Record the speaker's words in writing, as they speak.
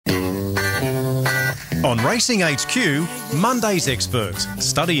On Racing HQ, Monday's Experts,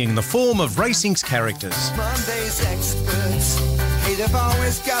 studying the form of racing's characters. Monday's Experts, hey, they've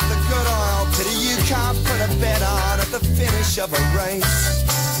always got the good oil. Pity you can't put a bet on at the finish of a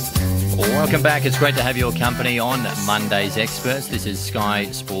race. Welcome back. It's great to have your company on Monday's Experts. This is Sky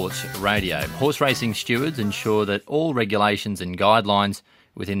Sports Radio. Horse racing stewards ensure that all regulations and guidelines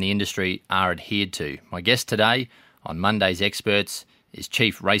within the industry are adhered to. My guest today on Monday's Experts is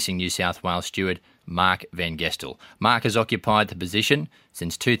Chief Racing New South Wales Steward Marc Van Gestel. Marc has occupied the position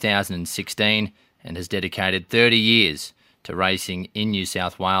since 2016 and has dedicated 30 years to racing in New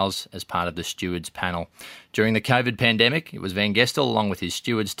South Wales as part of the stewards panel. During the COVID pandemic, it was Van Gestel along with his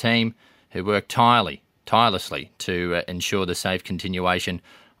stewards team who worked tirelessly to ensure the safe continuation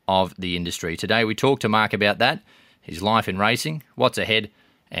of the industry. Today we talk to Marc about that, his life in racing, what's ahead,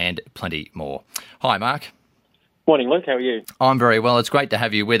 and plenty more. Hi, Marc. Morning, Luke. How are you? I'm very well. It's great to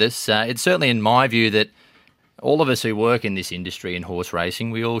have you with us. It's certainly in my view that all of us who work in this industry in horse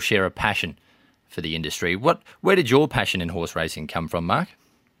racing, we all share a passion for the industry. Where did your passion in horse racing come from, Marc?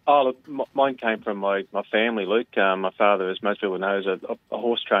 Oh, look, mine came from my family, Luke. My father, as most people know, is a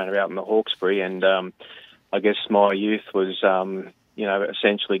horse trainer out in the Hawkesbury, and I guess my youth was,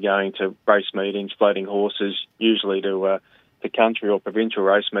 essentially going to race meetings, floating horses, usually to country or provincial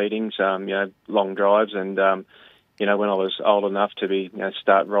race meetings, long drives, and when I was old enough to be,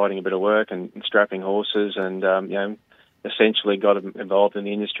 start riding a bit of work and strapping horses, and essentially got involved in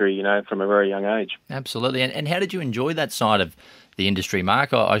the industry, from a very young age. Absolutely. And how did you enjoy that side of the industry,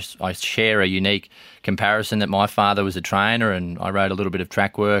 Marc? I share a unique comparison that my father was a trainer and I rode a little bit of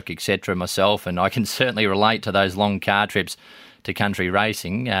track work, etc. myself, and I can certainly relate to those long car trips to country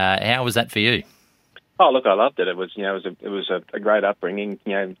racing. How was that for you? Oh, look, I loved it. It was, it was a great upbringing,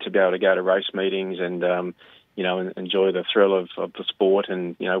 to be able to go to race meetings and, enjoy the thrill of the sport.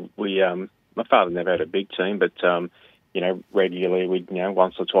 And, my father never had a big team, but, regularly we'd,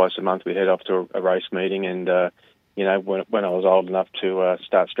 once or twice a month we'd head off to a race meeting. And, when I was old enough to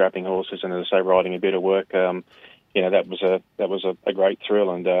start strapping horses and, as I say, riding a bit of work, that was a great thrill.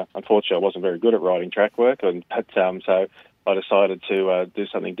 And unfortunately, I wasn't very good at riding track work, so I decided to do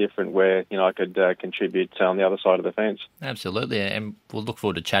something different where I could contribute on the other side of the fence. Absolutely, and we'll look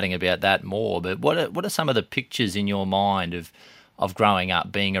forward to chatting about that more. But what are some of the pictures in your mind of growing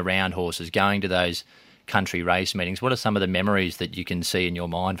up, being around horses, going to those country race meetings? What are some of the memories that you can see in your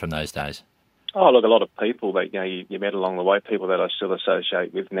mind from those days? Oh, look, a lot of people that you met along the way, people that I still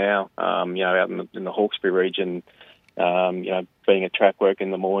associate with now. Out in the Hawkesbury region. Being at track work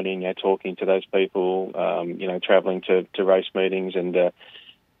in the morning, talking to those people, travelling to race meetings, and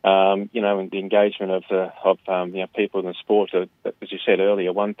and the engagement of people in the sport. As you said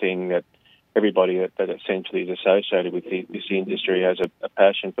earlier, one thing that everybody that essentially is associated with this industry has a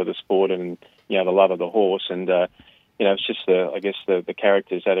passion for the sport and the love of the horse, and it's just the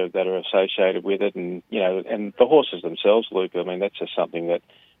characters that are associated with it, and and the horses themselves, Luke. I mean, that's just something that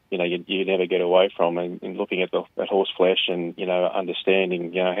you never get away from, and looking at that horse flesh and,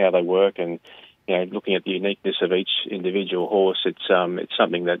 understanding, how they work and, looking at the uniqueness of each individual horse, it's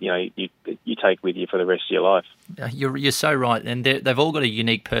something that, you take with you for the rest of your life. You're so right. And they've all got a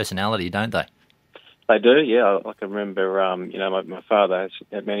unique personality, don't they? They do, yeah. I can remember, my father has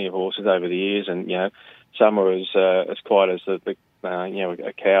had many horses over the years, and, some were as quiet as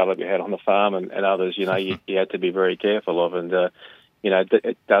a cow that we had on the farm, and others, you had to be very careful of, and,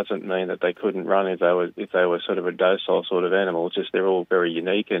 it doesn't mean that they couldn't run if they were sort of a docile sort of animal. It's just they're all very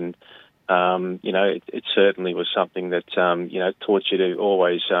unique, and it certainly was something that taught you to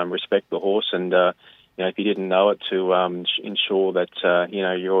always respect the horse, and if you didn't know it, to ensure that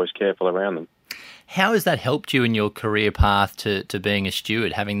you're always careful around them. How has that helped you in your career path to being a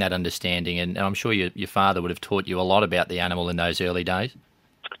steward, having that understanding? And I'm sure your father would have taught you a lot about the animal in those early days.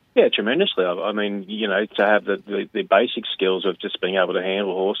 Yeah, tremendously. I mean, to have the basic skills of just being able to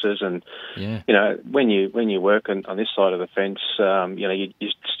handle horses, and when you work on this side of the fence, you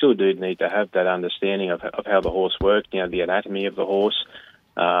still do need to have that understanding of how the horse works. The anatomy of the horse.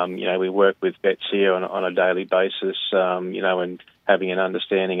 We work with vets here on a daily basis. And having an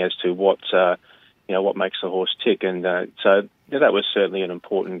understanding as to what makes the horse tick, and so that was certainly an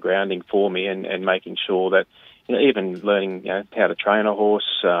important grounding for me, and making sure that. Even learning, how to train a horse,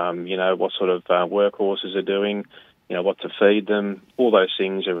 what sort of work horses are doing, what to feed them. All those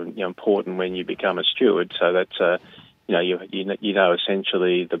things are important when you become a steward. So that you know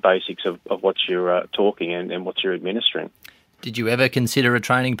essentially the basics of what you're talking and what you're administering. Did you ever consider a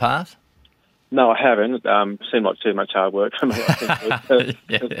training path? No, I haven't. Seemed like too much hard work for me. I think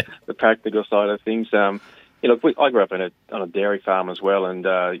the practical side of things. look, I grew up on a dairy farm as well, and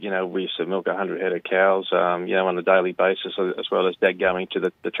we used to milk 100 head of cows, on a daily basis, as well as Dad going to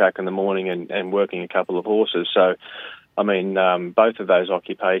the track in the morning and working a couple of horses. So, I mean, both of those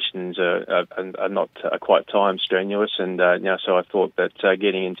occupations are quite time strenuous, and so I thought that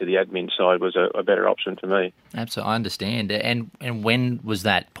getting into the admin side was a better option for me. Absolutely, I understand. And when was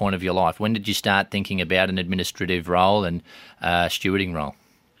that point of your life? When did you start thinking about an administrative role and stewarding role?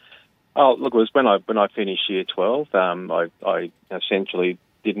 Oh, look, it was when I finished Year 12. I essentially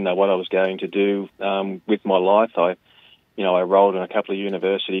didn't know what I was going to do with my life. I enrolled in a couple of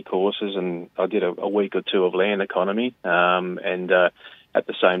university courses, and I did a week or two of land economy. And at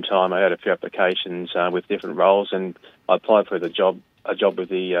the same time, I had a few applications with different roles, and I applied for a job with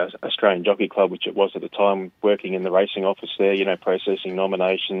the Australian Jockey Club, which it was at the time, working in the racing office there. Processing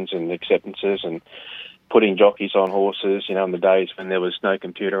nominations and acceptances and putting jockeys on horses. In the days when there was no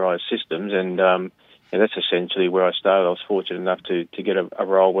computerised systems, and that's essentially where I started. I was fortunate enough to get a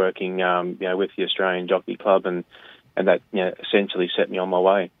role working, with the Australian Jockey Club, and that essentially set me on my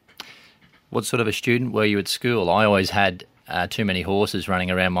way. What sort of a student were you at school? I always had too many horses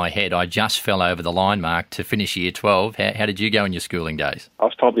running around my head. I just fell over the line, Mark, to finish Year 12. How did you go in your schooling days? I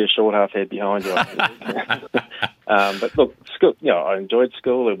was probably a short half head behind you. But look, school. I enjoyed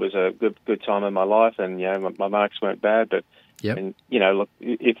school. It was a good time in my life, and my marks weren't bad. But yep. And look,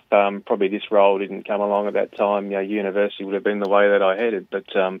 if probably this role didn't come along at that time, university would have been the way that I headed. But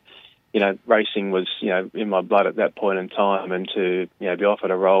racing was in my blood at that point in time, and to be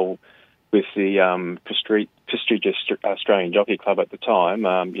offered a role with the prestigious Australian Jockey Club at the time,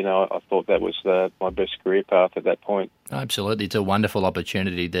 I thought that was my best career path at that point. Absolutely. It's a wonderful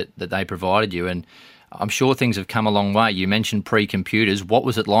opportunity that they provided you, and I'm sure things have come a long way. You mentioned pre-computers. What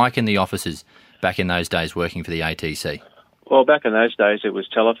was it like in the offices back in those days working for the ATC? Well, back in those days, it was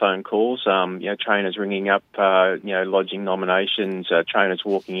telephone calls, trainers ringing up, lodging nominations, trainers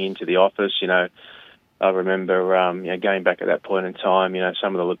walking into the office. I remember, going back at that point in time,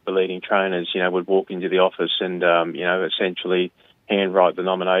 some of the leading trainers, would walk into the office and, essentially handwrite the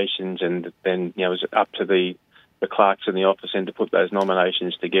nominations, and then, it was up to the clerks in the office and to put those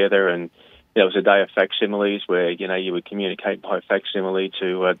nominations together. And it was a day of facsimiles where, you would communicate by facsimile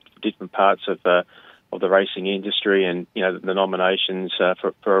to different parts of the racing industry, and the nominations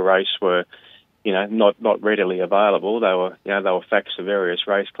for a race were not readily available. They were faxed to various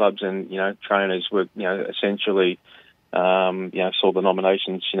race clubs, and trainers would essentially saw the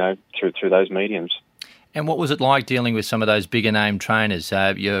nominations through those mediums. And what was it like dealing with some of those bigger name trainers?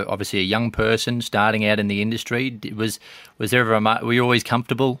 You're obviously a young person starting out in the industry. Was there ever were you always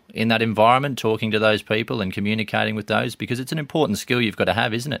comfortable in that environment, talking to those people and communicating with those? Because it's an important skill you've got to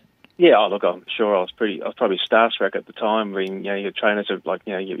have, isn't it? Yeah, look, I'm sure I was probably starstruck at the time. I mean, your trainers are like,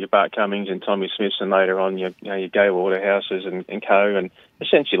 your Bart Cummings and Tommy Smiths, and later on, your Gay Waterhouses and co. And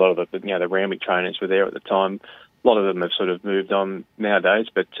essentially a lot of the Randwick trainers were there at the time. A lot of them have sort of moved on nowadays,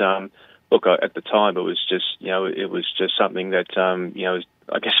 but look, at the time it was just something that was,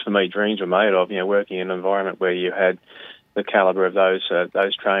 I guess for me, dreams were made of. Working in an environment where you had the calibre of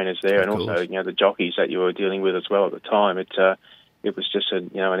those trainers there, and also the jockeys that you were dealing with as well at the time. It was just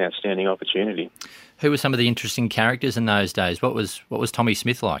an outstanding opportunity. Who were some of the interesting characters in those days? What was Tommy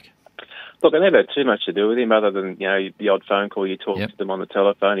Smith like? Look, I never had too much to do with him, other than the odd phone call. You talk to them on the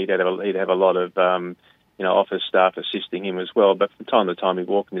telephone. He'd have a lot of office staff assisting him as well. But from time to time, he'd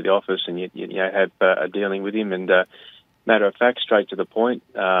walk into the office and you have a dealing with him. And matter of fact, straight to the point.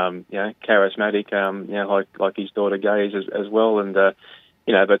 Charismatic. Like his daughter Gay is as well. And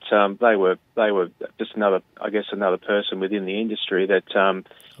but they were just another person within the industry. That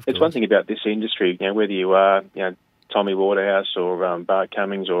it's one thing about this industry, whether you are Tommy Waterhouse or Bart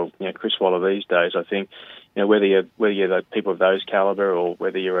Cummings or Chris Waller these days. I think whether you're the people of those calibre or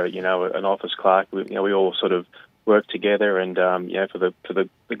whether you're an office clerk, we all sort of work together and for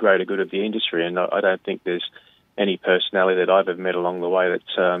the greater good of the industry. And I don't think there's any personality that I've ever met along the way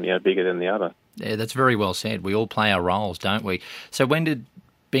that's bigger than the other. Yeah, that's very well said. We all play our roles, don't we? So when did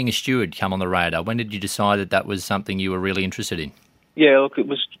being a steward come on the radar? When did you decide that was something you were really interested in? Yeah, look, it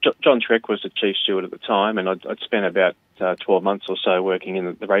was John Trek was the chief steward at the time, and I'd spent about 12 months or so working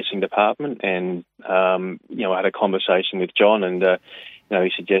in the racing department, and I had a conversation with John, and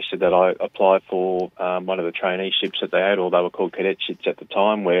he suggested that I apply for one of the traineeships that they had, or they were called cadetships at the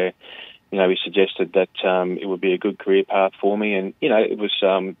time, where he suggested that it would be a good career path for me, and it was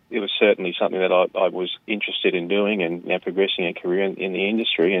certainly something that I was interested in doing, and progressing a career in the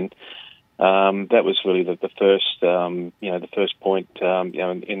industry, and that was really the first point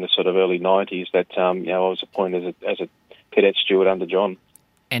in the sort of early 90s that I was appointed as a cadet steward under John.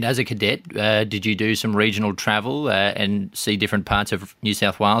 And as a cadet, did you do some regional travel and see different parts of New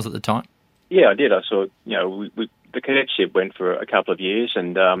South Wales at the time? Yeah, I did. I saw, the cadetship went for a couple of years,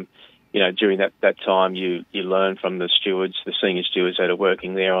 and during that time, you learn from the stewards, the senior stewards that are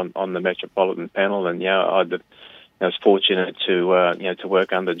working there on the Metropolitan panel, and I was fortunate to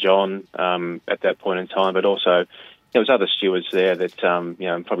work under John at that point in time, but also there was other stewards there that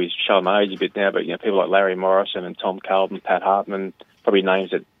probably show my age a bit now, but people like Larry Morrison and Tom Carlton, Pat Hartman, probably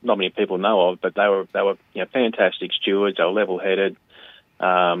names that not many people know of, but they were fantastic stewards. They were level-headed.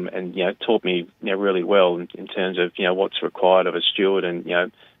 And taught me really well in terms of what's required of a steward,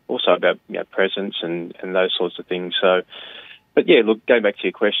 and also about presence and those sorts of things. So, but yeah, look, going back to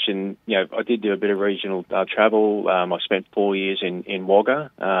your question, I did do a bit of regional travel. I spent 4 years in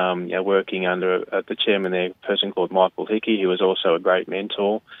Wagga, working under the chairman there, a person called Michael Hickey, who was also a great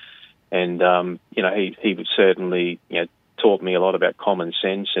mentor, and he certainly taught me a lot about common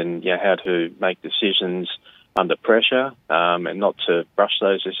sense and how to make decisions under pressure, and not to rush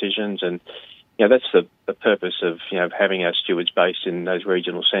those decisions. And that's the purpose of having our stewards based in those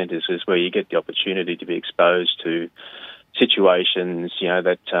regional centres, is where you get the opportunity to be exposed to situations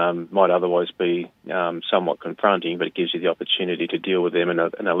that might otherwise be somewhat confronting, but it gives you the opportunity to deal with them in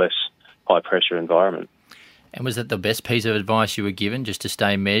a less high pressure environment. And was that the best piece of advice you were given, just to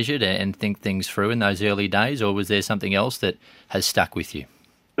stay measured and think things through in those early days, or was there something else that has stuck with you?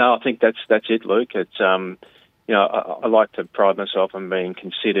 No, I think that's it, Luke. It's I like to pride myself on being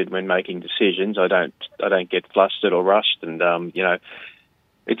considered when making decisions. I don't get flustered or rushed, and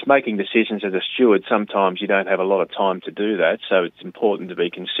it's making decisions as a steward. Sometimes you don't have a lot of time to do that, so it's important to be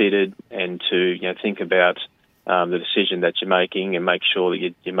considered and to think about the decision that you're making and make sure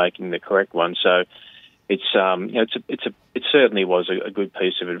that you're making the correct one. So it certainly was a good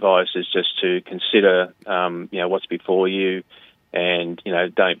piece of advice, is just to consider what's before you. And,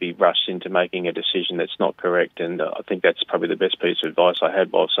 don't be rushed into making a decision that's not correct. And I think that's probably the best piece of advice I had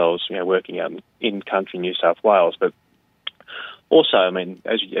whilst I was, working out in country New South Wales. But also, I mean,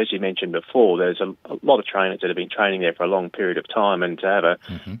 as you mentioned before, there's a lot of trainers that have been training there for a long period of time, and to have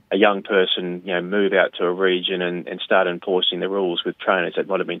a young person, move out to a region and start enforcing the rules with trainers that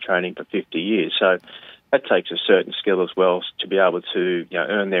might have been training for 50 years. So that takes a certain skill as well to be able to,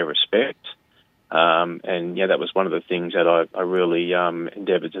 earn their respect. That was one of the things that I really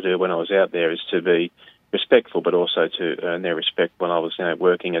endeavoured to do when I was out there, is to be respectful, but also to earn their respect when I was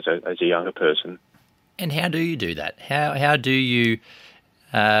working as a younger person. And how do you do that? How do you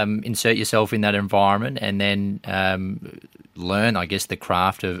insert yourself in that environment and then learn, I guess, the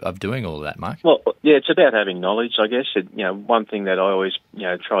craft of doing all of that, Mark? Well, yeah, it's about having knowledge, I guess. One thing that I always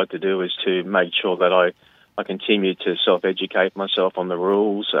tried to do is to make sure that I continued to self-educate myself on the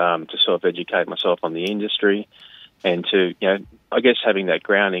rules, to self-educate myself on the industry, and to, I guess, having that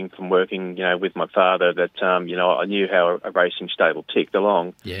grounding from working, with my father, that, I knew how a racing stable ticked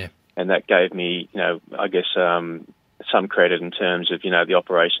along. Yeah. And that gave me, I guess, some credit in terms of, the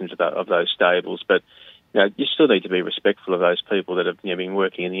operations of those stables. But, you still need to be respectful of those people that have been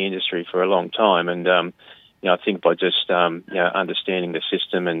working in the industry for a long time. And, I think by just, understanding the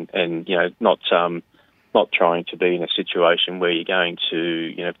system and not trying to be in a situation where you're going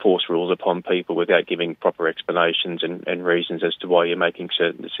to, force rules upon people without giving proper explanations and reasons as to why you're making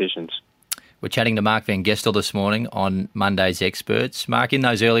certain decisions. We're chatting to Marc Van Gestel this morning on Monday's Experts. Mark, in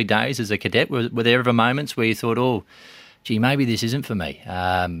those early days as a cadet, were there ever moments where you thought, oh, gee, maybe this isn't for me?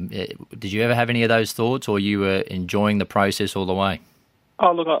 Did you ever have any of those thoughts, or you were enjoying the process all the way?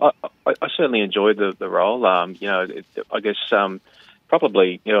 Oh, look, I certainly enjoyed the role. I guess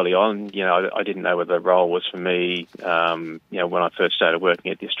probably early on, I didn't know whether the role was for me, when I first started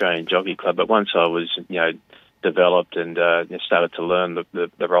working at the Australian Jockey Club. But once I was, developed and started to learn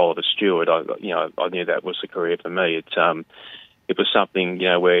the role of a steward, I knew that was the career for me. It was something,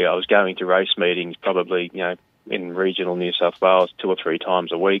 where I was going to race meetings probably, in regional New South Wales 2 or 3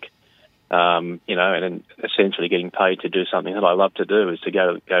 times a week, and then essentially getting paid to do something that I love to do, is to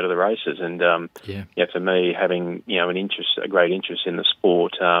go to the races. And for me, having a great interest in the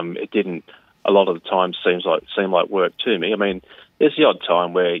sport, it didn't a lot of the time seem like work to me. I mean, there's the odd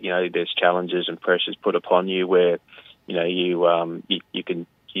time where there's challenges and pressures put upon you where you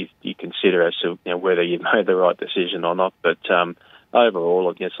consider as to whether you've made the right decision or not. But overall,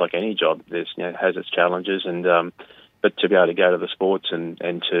 I guess like any job, there's has its challenges, and but to be able to go to the sports and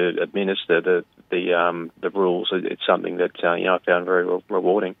to administer the rules, it's something that I found very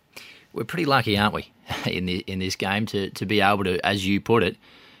rewarding. We're pretty lucky, aren't we, in this game to be able to, as you put it,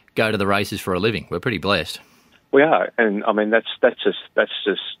 go to the races for a living. We're pretty blessed. We are, and I mean that's just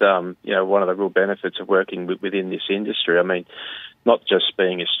one of the real benefits of working within this industry. I mean, not just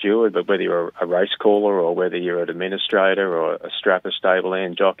being a steward, but whether you're a race caller or whether you're an administrator or a strapper, stable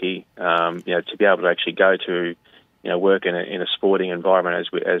hand jockey, to be able to actually go to, work in a sporting environment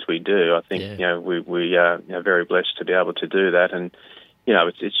as we do, I think we are very blessed to be able to do that, and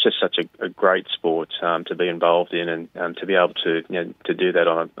it's just such a great sport to be involved in, and to be able to do that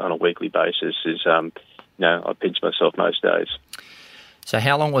on a weekly basis is. I pinch myself most days. So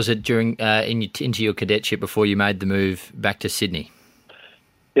how long was it during into your cadetship before you made the move back to Sydney?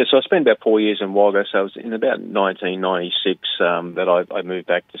 Yeah, so I spent about 4 years in Wagga, so it was in about 1996 that I moved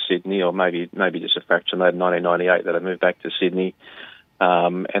back to Sydney, or maybe just a fraction later, 1998, that I moved back to Sydney.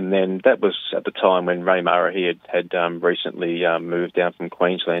 And then that was at the time when Ray Murray had recently moved down from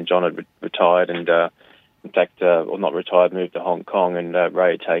Queensland. John had retired and... in fact, not retired, moved to Hong Kong, and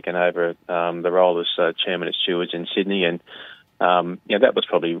Ray had taken over the role as chairman of stewards in Sydney, and that was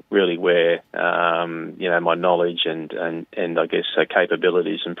probably really where my knowledge and I guess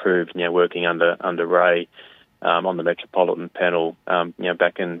capabilities improved. Working under Ray on the Metropolitan panel,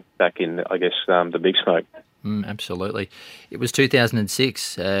 back in I guess the big smoke. Absolutely. It was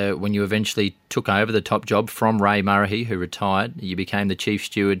 2006 when you eventually took over the top job from Ray Murray, who retired. You became the chief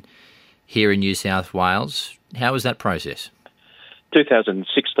steward here in New South Wales. How was that process?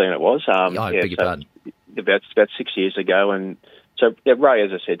 2016 it was. Beg your pardon. About 6 years ago. And so Ray,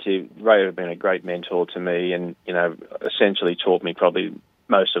 as I said to you, Ray had been a great mentor to me, and essentially taught me probably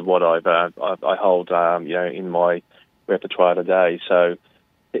most of what I hold in my repertoire today. So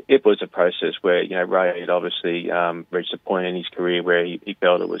it was a process where Ray had obviously reached a point in his career where he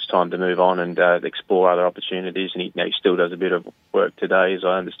felt it was time to move on and explore other opportunities, and he still does a bit of work today, as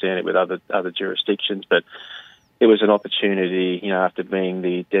I understand it, with other jurisdictions. But it was an opportunity, after being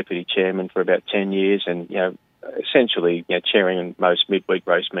the deputy chairman for about 10 years, and essentially chairing most midweek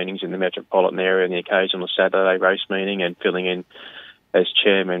race meetings in the metropolitan area and the occasional Saturday race meeting, and filling in as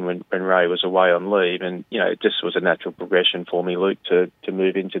chairman when Ray was away on leave. And, it just was a natural progression for me, Luke, to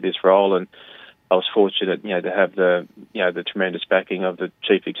move into this role. And I was fortunate, to have the tremendous backing of the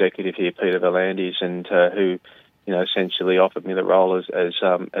chief executive here, Peter V'landys, and who, essentially offered me the role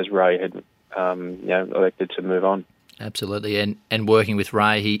as Ray had, elected to move on. Absolutely. And working with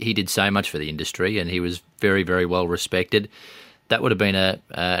Ray, he did so much for the industry, and he was very, very well respected. That would have been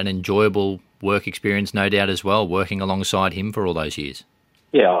an enjoyable work experience, no doubt, as well, working alongside him for all those years.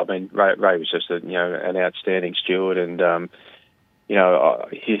 Yeah, I mean, Ray was just an outstanding steward, and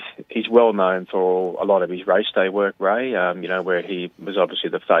he's well known for a lot of his race day work, Ray. Where he was obviously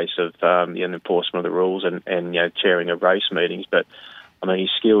the face of the enforcement of the rules and chairing of race meetings. But I mean,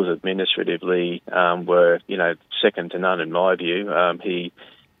 his skills administratively were second to none in my view.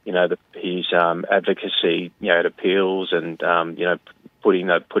 His advocacy at appeals and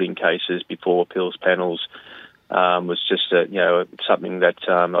putting cases before appeals panels was just something that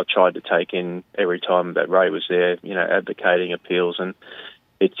I tried to take in every time that Ray was there, advocating appeals. And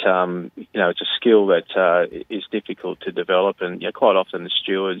it's a skill that is difficult to develop, and quite often the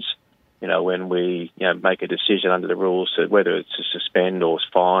stewards, when we make a decision under the rules, so whether it's to suspend or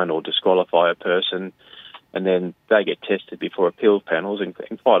fine or disqualify a person, and then they get tested before appeal panels, and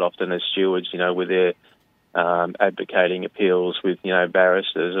quite often as stewards, we're there advocating appeals with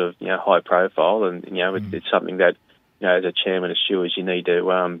barristers of high profile, and it's something that as a chairman of stewards you need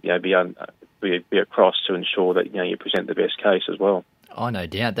to be across to ensure that you present the best case as well. Oh, no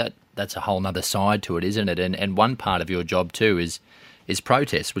doubt that's a whole other side to it, isn't it? And one part of your job too is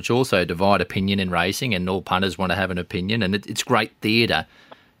protests, which also divide opinion in racing, and all punters want to have an opinion, and it's great theatre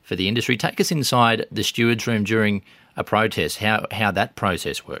for the industry. Take us inside the stewards' room during a protest, how that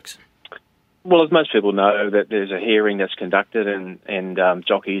process works. Well, as most people know, that there's a hearing that's conducted, and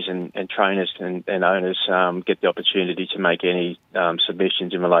jockeys and trainers and owners get the opportunity to make any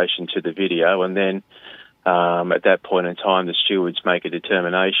submissions in relation to the video, and then at that point in time, the stewards make a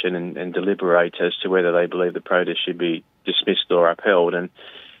determination and deliberate as to whether they believe the protest should be dismissed or upheld. And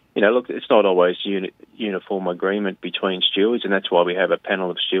look, it's not always uniform agreement between stewards, and that's why we have a panel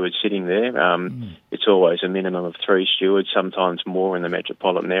of stewards sitting there. It's always a minimum of 3 stewards, sometimes more in the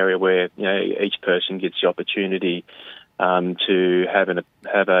metropolitan area, where each person gets the opportunity to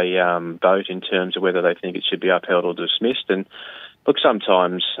have a vote in terms of whether they think it should be upheld or dismissed. And look,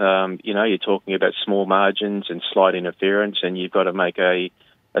 sometimes you're talking about small margins and slight interference, and you've got to make a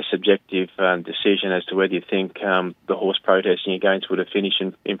subjective decision as to whether you think the horse protesting against would have finished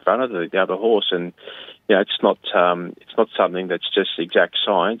in front of the other horse. And it's not something that's just exact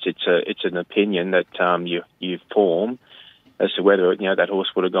science. It's an opinion that you form as to whether that horse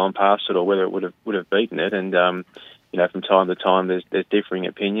would have gone past it or whether it would have beaten it. And from time to time, there's differing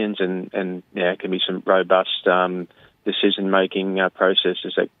opinions, and it can be some robust decision-making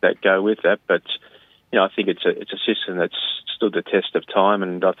processes that go with that. But I think it's a system that's stood the test of time,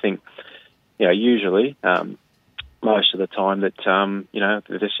 and I think usually most of the time that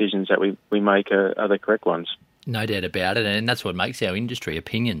the decisions that we make are the correct ones. No doubt about it, and that's what makes our industry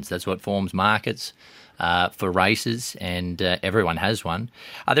opinions. That's what forms markets for races, and everyone has one.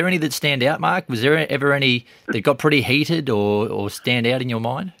 Are there any that stand out, Mark? Was there ever any that got pretty heated or stand out in your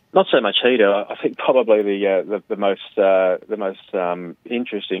mind? Not so much heated. I think probably the most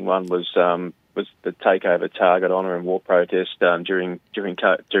interesting one was the takeover target honour and war protest during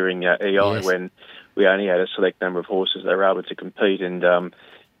EI, yes, when we only had a select number of horses that were able to compete, and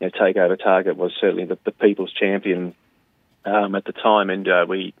takeover target was certainly the people's champion at the time, and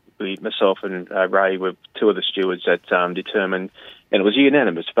myself and Ray were two of the stewards that determined, and it was a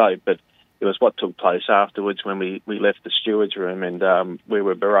unanimous vote, but it was what took place afterwards when we left the stewards' room, and we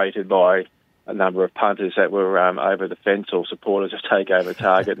were berated by a number of punters that were over the fence or supporters of takeover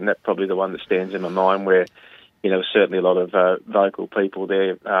target, and that's probably the one that stands in my mind, where certainly a lot of vocal people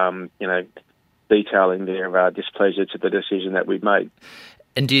there detailing their displeasure to the decision that we've made.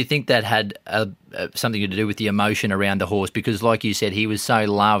 And do you think that had something to do with the emotion around the horse? Because like you said, he was so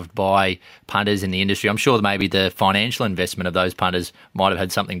loved by punters in the industry. I'm sure maybe the financial investment of those punters might have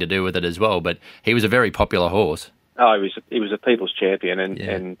had something to do with it as well, but he was a very popular horse. Oh, he was a people's champion,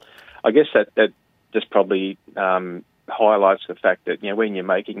 and I guess that just probably highlights the fact that when you're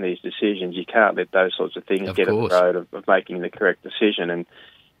making these decisions, you can't let those sorts of things get in the road of making the correct decision. And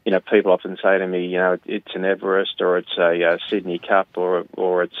people often say to me, it's an Everest, or it's a Sydney Cup,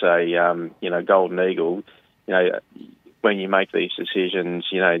 or it's a Golden Eagle. When you make these decisions,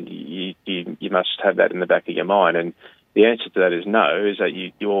 you must have that in the back of your mind. And the answer to that is no. Is that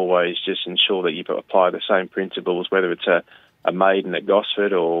you always just ensure that you apply the same principles, whether it's a maiden at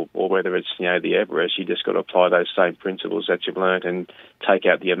Gosford or whether it's the Everest. You just got to apply those same principles that you've learnt and take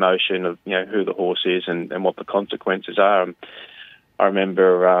out the emotion of who the horse is and what the consequences are. I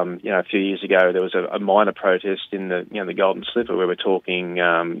remember, a few years ago there was a minor protest in the Golden Slipper where we're talking,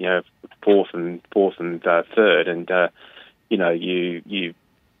 fourth and third, and you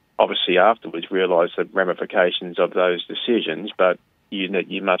obviously afterwards realise the ramifications of those decisions, but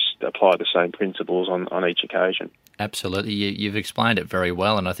you must apply the same principles on each occasion. Absolutely. You've explained it very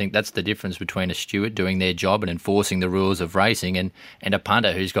well, and I think that's the difference between a steward doing their job and enforcing the rules of racing and a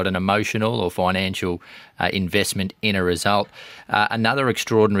punter who's got an emotional or financial investment in a result. Another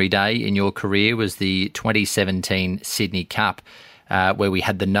extraordinary day in your career was the 2017 Sydney Cup, where we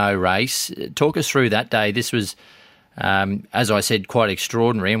had the no race. Talk us through that day. This was, as I said, quite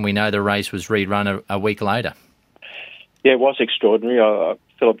extraordinary, and we know the race was rerun a week later. Yeah, it was extraordinary.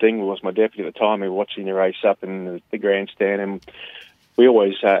 Philip Dingle was my deputy at the time. We were watching the race up in the grandstand, and we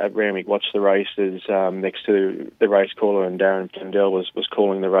always at Randwick watched the races next to the race caller, and Darren Kendall was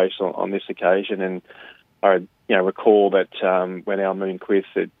calling the race on this occasion. And I recall that when Al Moonquith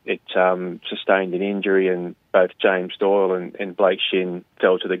it sustained an injury, and both James Doyle and Blake Shin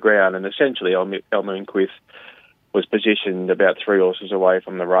fell to the ground, and essentially Al Moonquith was positioned about 3 horses away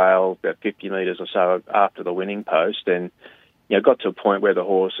from the rail, about 50 metres or so after the winning post, and got to a point where the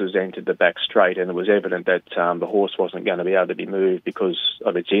horses entered the back straight, and it was evident that the horse wasn't going to be able to be moved because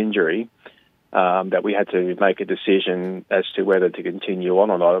of its injury, that we had to make a decision as to whether to continue on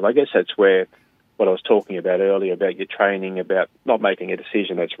or not. And I guess that's where what I was talking about earlier about your training, about not making a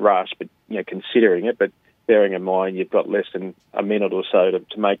decision that's rushed, but considering it, but bearing in mind you've got less than a minute or so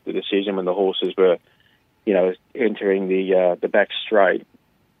to make the decision when the horses were entering the back straight.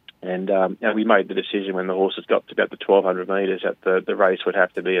 And we made the decision when the horses got to about the 1,200 metres that the race would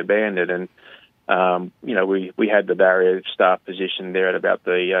have to be abandoned. And, we had the barrier staff positioned there at about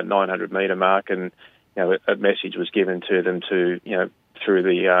the 900-metre mark, and, a message was given to them to, through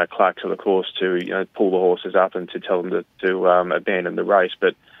the clerks of the course to, pull the horses up and to tell them to abandon the race.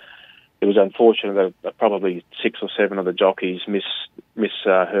 But it was unfortunate that probably 6 or 7 of the jockeys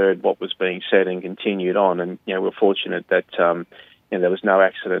misheard what was being said and continued on. And, we're fortunate that there was no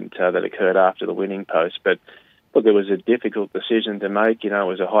accident that occurred after the winning post. But, look, it was a difficult decision to make. It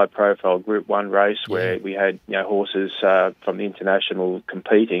was a high-profile Group 1 race where we had horses from the international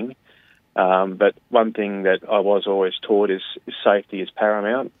competing. But one thing that I was always taught is safety is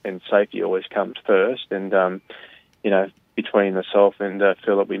paramount, and safety always comes first. And, between myself and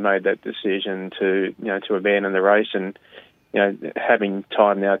Philip, we made that decision to abandon the race. And, having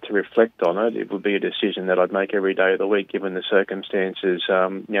time now to reflect on it, it would be a decision that I'd make every day of the week, given the circumstances,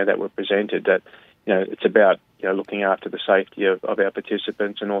 that were presented. That, it's about, looking after the safety of our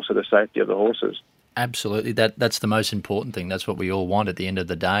participants and also the safety of the horses. Absolutely. That's the most important thing. That's what we all want at the end of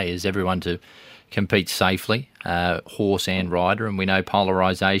the day, is everyone to compete safely, horse and rider. And we know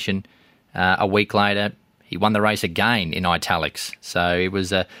polarisation. A week later, he won the race again in italics. So it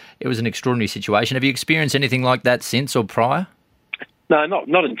was an extraordinary situation. Have you experienced anything like that since or prior? No,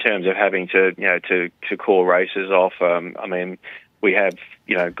 not in terms of having to call races off. I mean, we have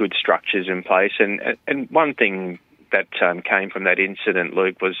good structures in place, and one thing that came from that incident,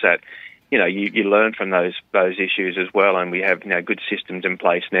 Luke, was that you learn from those issues as well, and we have good systems in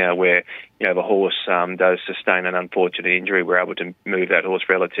place now where the horse does sustain an unfortunate injury, we're able to move that horse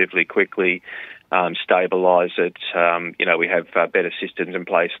relatively quickly, stabilise it. We have better systems in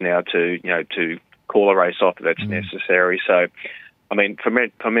place now to call a race off if that's necessary. So, I mean, from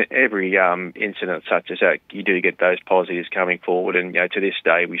every incident such as that, you do get those positives coming forward, and to this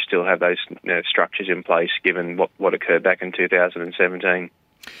day we still have those structures in place given what occurred back in 2017.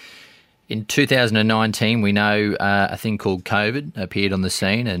 In 2019, we know a thing called COVID appeared on the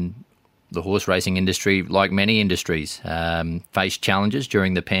scene, and the horse racing industry, like many industries, faced challenges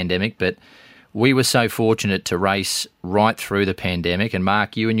during the pandemic. But we were so fortunate to race right through the pandemic. And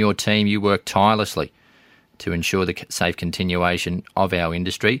Mark, you and your team, you worked tirelessly to ensure the safe continuation of our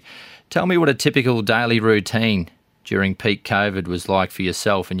industry. Tell me what a typical daily routine during peak COVID was like for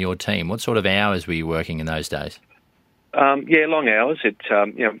yourself and your team. What sort of hours were you working in those days? Long hours. It,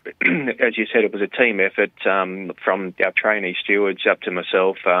 as you said, it was a team effort from our trainee stewards up to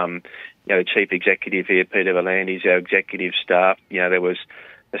myself. The chief executive here, Peter Volandis, our executive staff. There was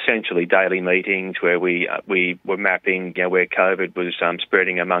essentially daily meetings where we were mapping where COVID was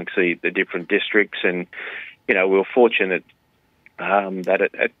spreading amongst the different districts, and we were fortunate that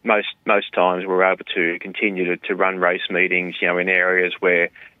at most times we were able to continue to run race meetings in areas where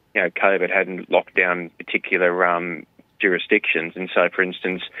COVID hadn't locked down particular jurisdictions. And so, for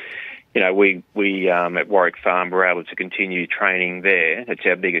instance, we at Warwick Farm were able to continue training there. It's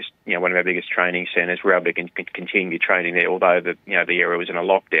our biggest, one of our biggest training centres. We're able to continue training there, although the area was in a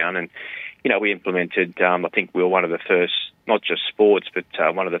lockdown. And we implemented. I think we were one of the first, not just sports, but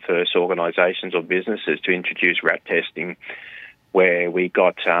one of the first organisations or businesses to introduce rat testing, where we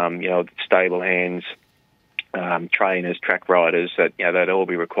got stable hands, trainers, track riders, that they'd all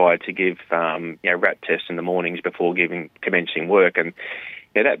be required to give rat tests in the mornings before commencing work, and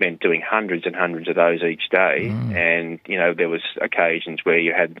that meant doing hundreds and hundreds of those each day. And there was occasions where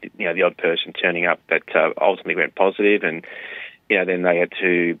you had the odd person turning up that ultimately went positive, and then they had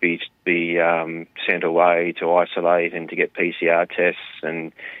to be sent away to isolate and to get PCR tests,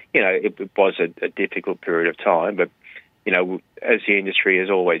 and it was a difficult period of time, but as the industry has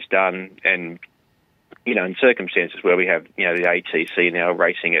always done, and in circumstances where we have, the ATC now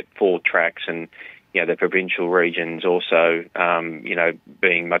racing at 4 tracks, and, the provincial regions also,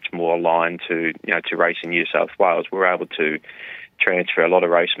 being much more aligned to race in New South Wales, we're able to transfer a lot of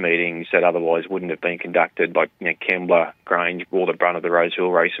race meetings that otherwise wouldn't have been conducted, like, Kembla, Grange, all the brunt of the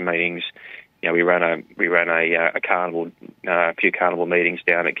Rosehill racing meetings. We ran a carnival, a few carnival meetings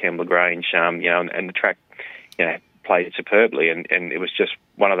down at Kembla Grange, and the track, played superbly, and it was just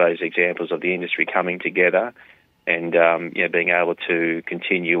one of those examples of the industry coming together and being able to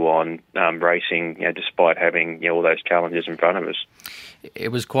continue on racing despite having all those challenges in front of us. It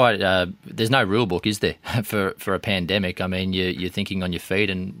was quite there's no rule book, is there, for a pandemic? I mean, you're thinking on your feet,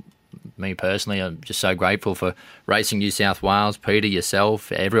 and me personally, I'm just so grateful for Racing New South Wales, Peter,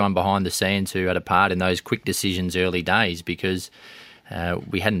 yourself, everyone behind the scenes who had a part in those quick decisions early days, because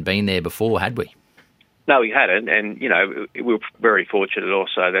we hadn't been there before, had we? No, we hadn't, and we were very fortunate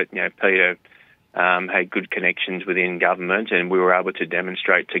also that Peter had good connections within government, and we were able to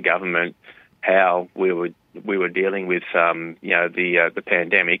demonstrate to government how we were dealing with the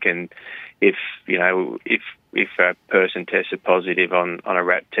pandemic, and if a person tested positive on a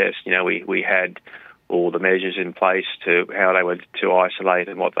rat test, we had all the measures in place to how they were to isolate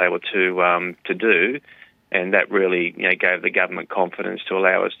and what they were to do. And that really, gave the government confidence to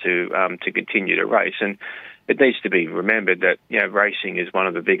allow us to continue to race. And it needs to be remembered that racing is one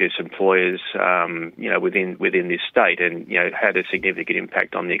of the biggest employers, within this state, and had a significant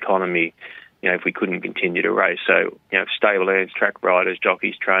impact on the economy. If we couldn't continue to race, so stable hands, track riders,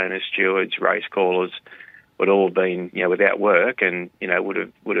 jockeys, trainers, stewards, race callers would all been without work, and would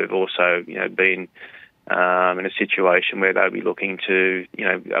have also been in a situation where they'd be looking to,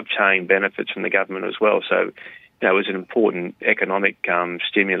 obtain benefits from the government as well. So, it was an important economic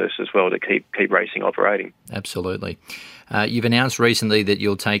stimulus as well to keep racing operating. Absolutely. You've announced recently that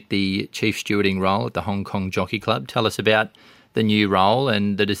you'll take the chief stewarding role at the Hong Kong Jockey Club. Tell us about the new role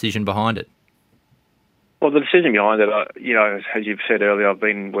and the decision behind it. Well, the decision behind it, as you've said earlier, I've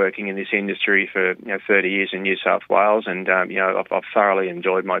been working in this industry for 30 years in New South Wales, and I've thoroughly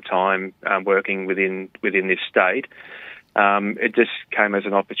enjoyed my time working within this state. It just came as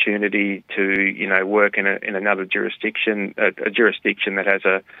an opportunity to work in another jurisdiction, a jurisdiction that has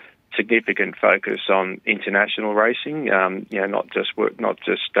a significant focus on international racing. Not just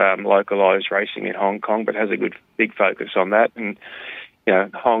localised racing in Hong Kong, but has a big focus on that. And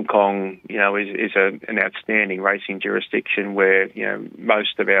Hong Kong, is an outstanding racing jurisdiction where,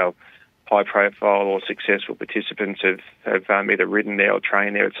 most of our high-profile or successful participants have either ridden there or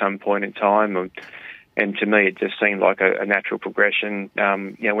trained there at some point in time. And to me, it just seemed like a natural progression,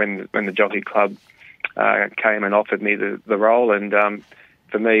 when the Jockey Club came and offered me the role. And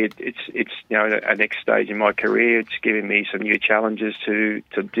for me, it's a next stage in my career. It's giving me some new challenges to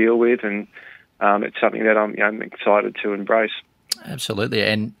deal with, and it's something that I'm excited to embrace. Absolutely,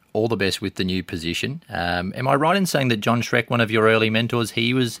 and all the best with the new position. Am I right in saying that John Schreck, one of your early mentors,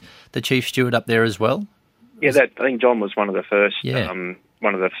 he was the chief steward up there as well? Yeah, I think John was one of the first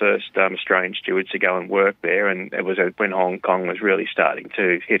Australian stewards to go and work there, and it was when Hong Kong was really starting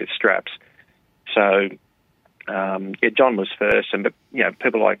to hit its straps. So, John was first, but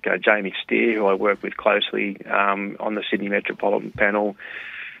people like Jamie Steer, who I work with closely on the Sydney Metropolitan panel,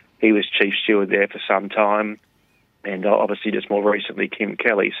 he was chief steward there for some time. And obviously, just more recently, Kim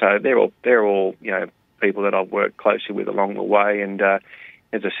Kelly. So they're all people that I've worked closely with along the way. And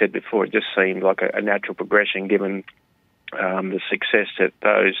as I said before, it just seemed like a natural progression given the success that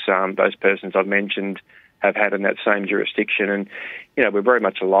those persons I've mentioned have had in that same jurisdiction. And we're very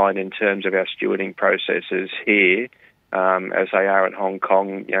much aligned in terms of our stewarding processes here, as they are in Hong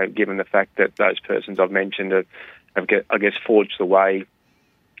Kong. Given the fact that those persons I've mentioned have forged the way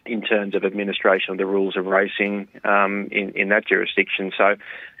in terms of administration of the rules of racing in that jurisdiction. So,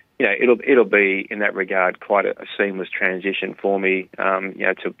 it'll be, in that regard, quite a seamless transition for me,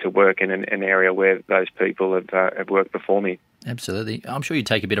 to work in an area where those people have worked before me. Absolutely. I'm sure you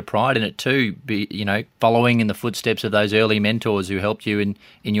take a bit of pride in it too, following in the footsteps of those early mentors who helped you in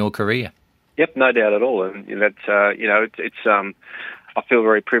your career. Yep, no doubt at all. And that's, it's I feel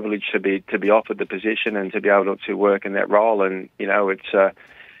very privileged to be offered the position and to be able to work in that role. And,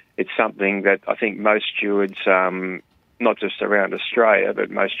 it's something that I think most stewards, not just around Australia, but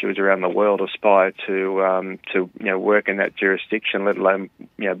most stewards around the world aspire to work in that jurisdiction, let alone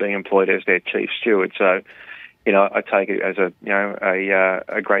being employed as their chief steward. So, I take it as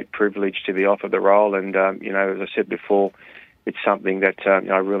a great privilege to be offered the role, and as I said before, it's something that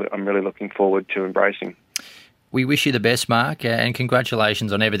I'm really looking forward to embracing. We wish you the best, Mark, and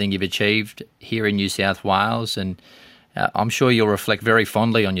congratulations on everything you've achieved here in New South Wales. And I'm sure you'll reflect very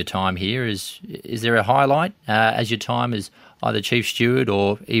fondly on your time here. Is there a highlight as your time as either chief steward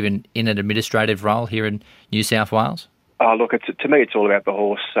or even in an administrative role here in New South Wales? Oh, look, to me, it's all about the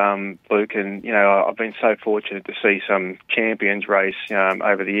horse, Luke. And, I've been so fortunate to see some champions race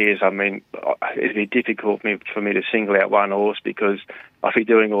over the years. I mean, it'd be difficult for me to single out one horse because I'd be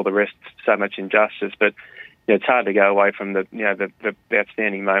doing all the rest so much injustice. But it's hard to go away from the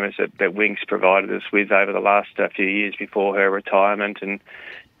outstanding moments that Winx provided us with over the last few years before her retirement. And,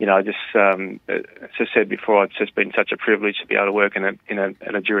 as I said before, it's just been such a privilege to be able to work in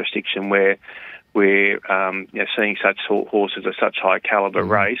a jurisdiction where we're seeing such horses of such high calibre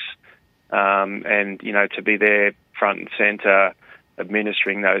race, and to be there front and centre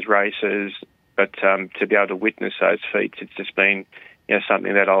administering those races, but to be able to witness those feats, it's just been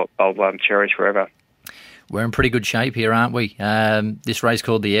something that I'll cherish forever. We're in pretty good shape here, aren't we? This race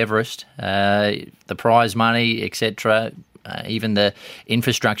called the Everest, the prize money, etc., even the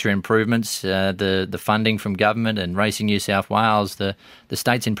infrastructure improvements, the funding from government and Racing New South Wales, the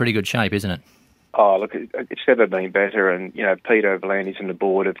state's in pretty good shape, isn't it? Oh, look, it's never been better. And, Peter V'landys and the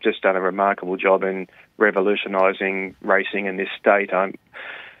board have just done a remarkable job in revolutionising racing in this state.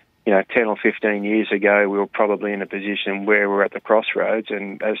 10 or 15 years ago, we were probably in a position where we're at the crossroads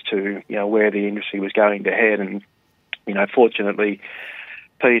and as to, where the industry was going to head. And, fortunately,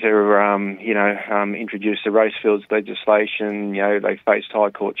 Peter, introduced the race fields legislation. They faced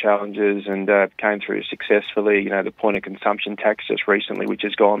high court challenges and came through successfully. The point of consumption tax just recently, which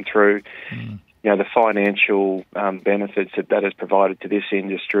has gone through. The financial benefits that has provided to this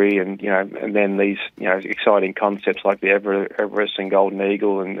industry, and then these exciting concepts like the Everest and Golden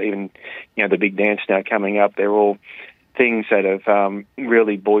Eagle, and even the big dance now coming up. They're all things that have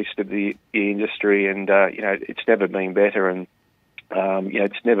really boosted the industry, and it's never been better. And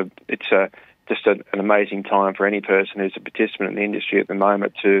it's just an amazing time for any person who's a participant in the industry at the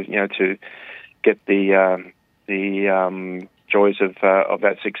moment to get the joys of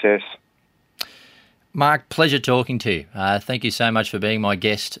that success. Mark, pleasure talking to you. Thank you so much for being my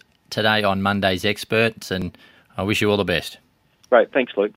guest today on Monday's Experts, and I wish you all the best. Great. Thanks, Luke.